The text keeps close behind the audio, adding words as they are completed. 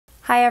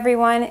Hi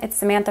everyone, it's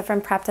Samantha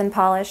from Prepped and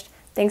Polished.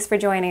 Thanks for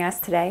joining us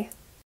today.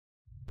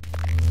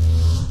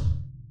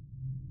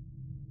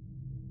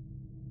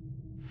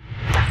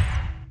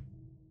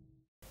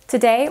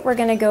 Today we're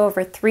going to go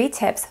over 3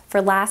 tips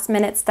for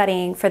last-minute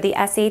studying for the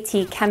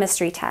SAT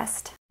chemistry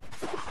test.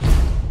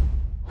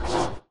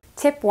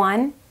 Tip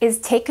 1 is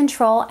take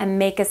control and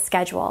make a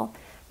schedule.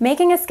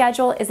 Making a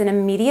schedule is an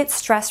immediate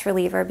stress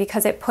reliever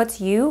because it puts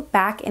you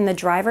back in the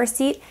driver's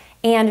seat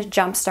and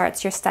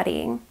jumpstarts your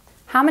studying.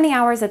 How many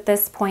hours at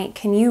this point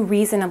can you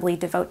reasonably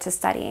devote to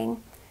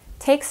studying?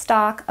 Take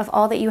stock of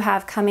all that you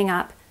have coming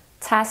up,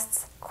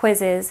 tests,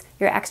 quizzes,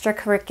 your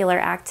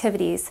extracurricular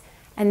activities,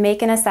 and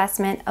make an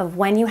assessment of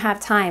when you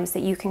have times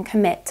that you can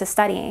commit to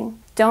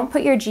studying. Don't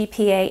put your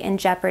GPA in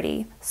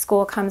jeopardy.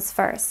 School comes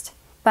first.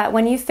 But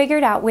when you've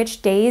figured out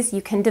which days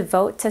you can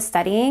devote to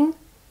studying,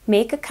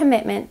 make a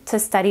commitment to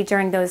study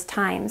during those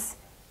times,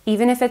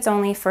 even if it's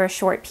only for a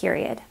short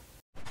period.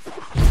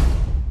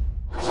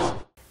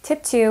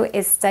 Tip 2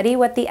 is study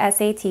what the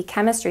SAT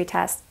chemistry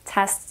test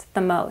tests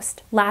the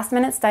most.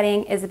 Last-minute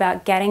studying is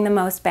about getting the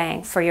most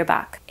bang for your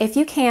buck. If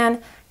you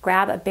can,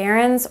 grab a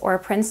Barron's or a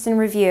Princeton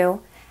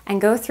review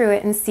and go through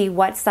it and see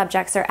what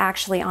subjects are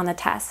actually on the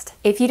test.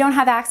 If you don't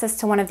have access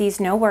to one of these,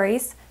 no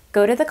worries.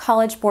 Go to the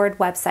College Board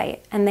website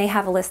and they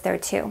have a list there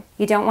too.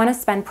 You don't want to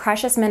spend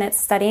precious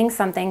minutes studying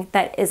something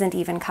that isn't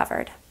even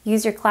covered.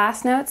 Use your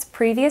class notes,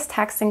 previous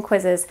texts and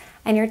quizzes,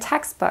 and your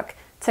textbook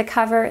to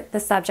cover the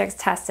subjects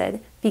tested,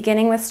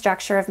 beginning with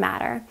structure of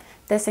matter.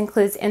 This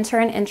includes inter-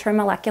 and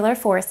intramolecular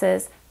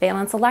forces,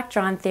 valence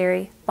electron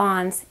theory,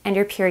 bonds, and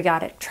your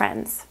periodic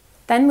trends.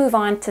 Then move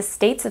on to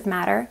states of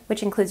matter,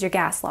 which includes your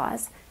gas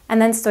laws, and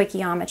then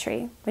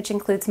stoichiometry, which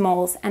includes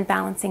moles and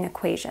balancing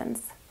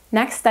equations.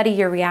 Next, study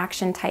your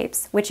reaction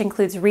types, which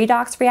includes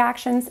redox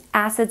reactions,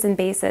 acids and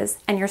bases,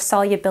 and your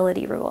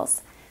solubility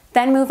rules.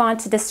 Then move on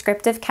to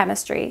descriptive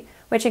chemistry,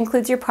 which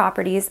includes your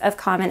properties of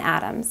common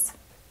atoms.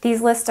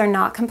 These lists are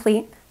not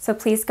complete, so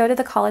please go to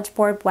the College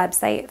Board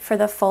website for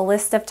the full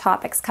list of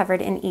topics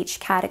covered in each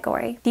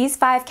category. These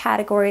 5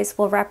 categories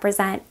will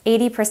represent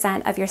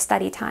 80% of your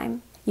study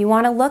time. You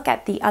want to look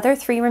at the other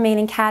 3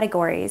 remaining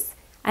categories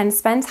and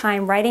spend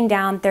time writing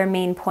down their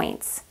main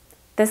points.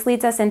 This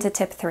leads us into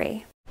tip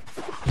 3.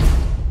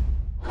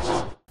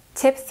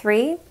 Tip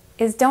 3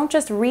 is don't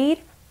just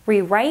read,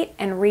 rewrite,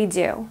 and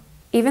redo.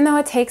 Even though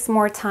it takes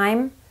more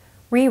time,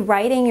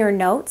 rewriting your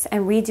notes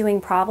and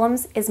redoing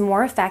problems is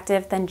more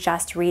effective than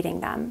just reading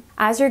them.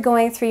 As you're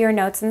going through your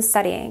notes and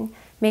studying,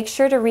 make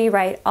sure to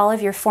rewrite all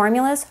of your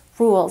formulas,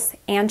 rules,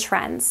 and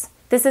trends.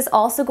 This is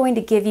also going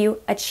to give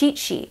you a cheat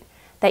sheet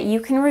that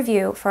you can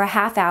review for a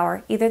half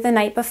hour either the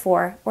night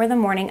before or the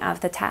morning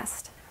of the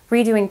test.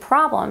 Redoing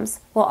problems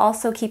will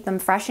also keep them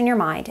fresh in your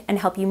mind and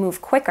help you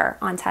move quicker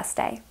on test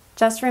day.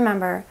 Just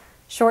remember,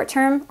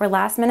 short-term or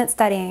last-minute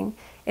studying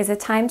is a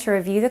time to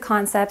review the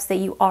concepts that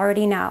you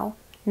already know,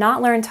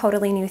 not learn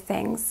totally new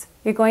things.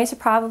 You're going to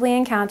probably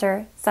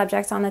encounter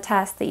subjects on the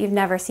test that you've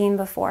never seen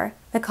before.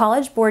 The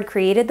College Board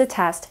created the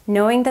test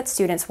knowing that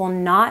students will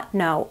not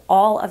know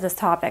all of the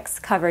topics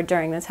covered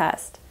during the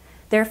test.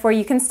 Therefore,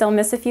 you can still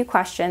miss a few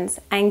questions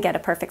and get a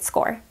perfect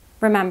score.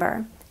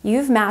 Remember,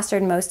 you've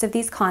mastered most of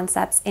these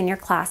concepts in your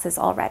classes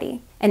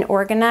already. An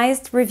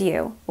organized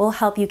review will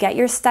help you get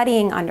your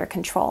studying under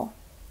control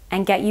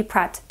and get you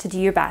prepped to do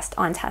your best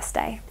on test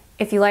day.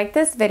 If you like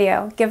this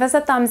video, give us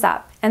a thumbs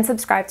up and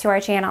subscribe to our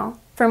channel.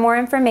 For more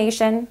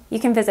information, you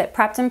can visit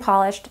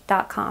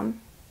preppedandpolished.com.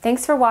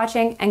 Thanks for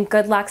watching and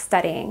good luck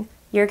studying.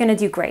 You're going to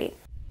do great.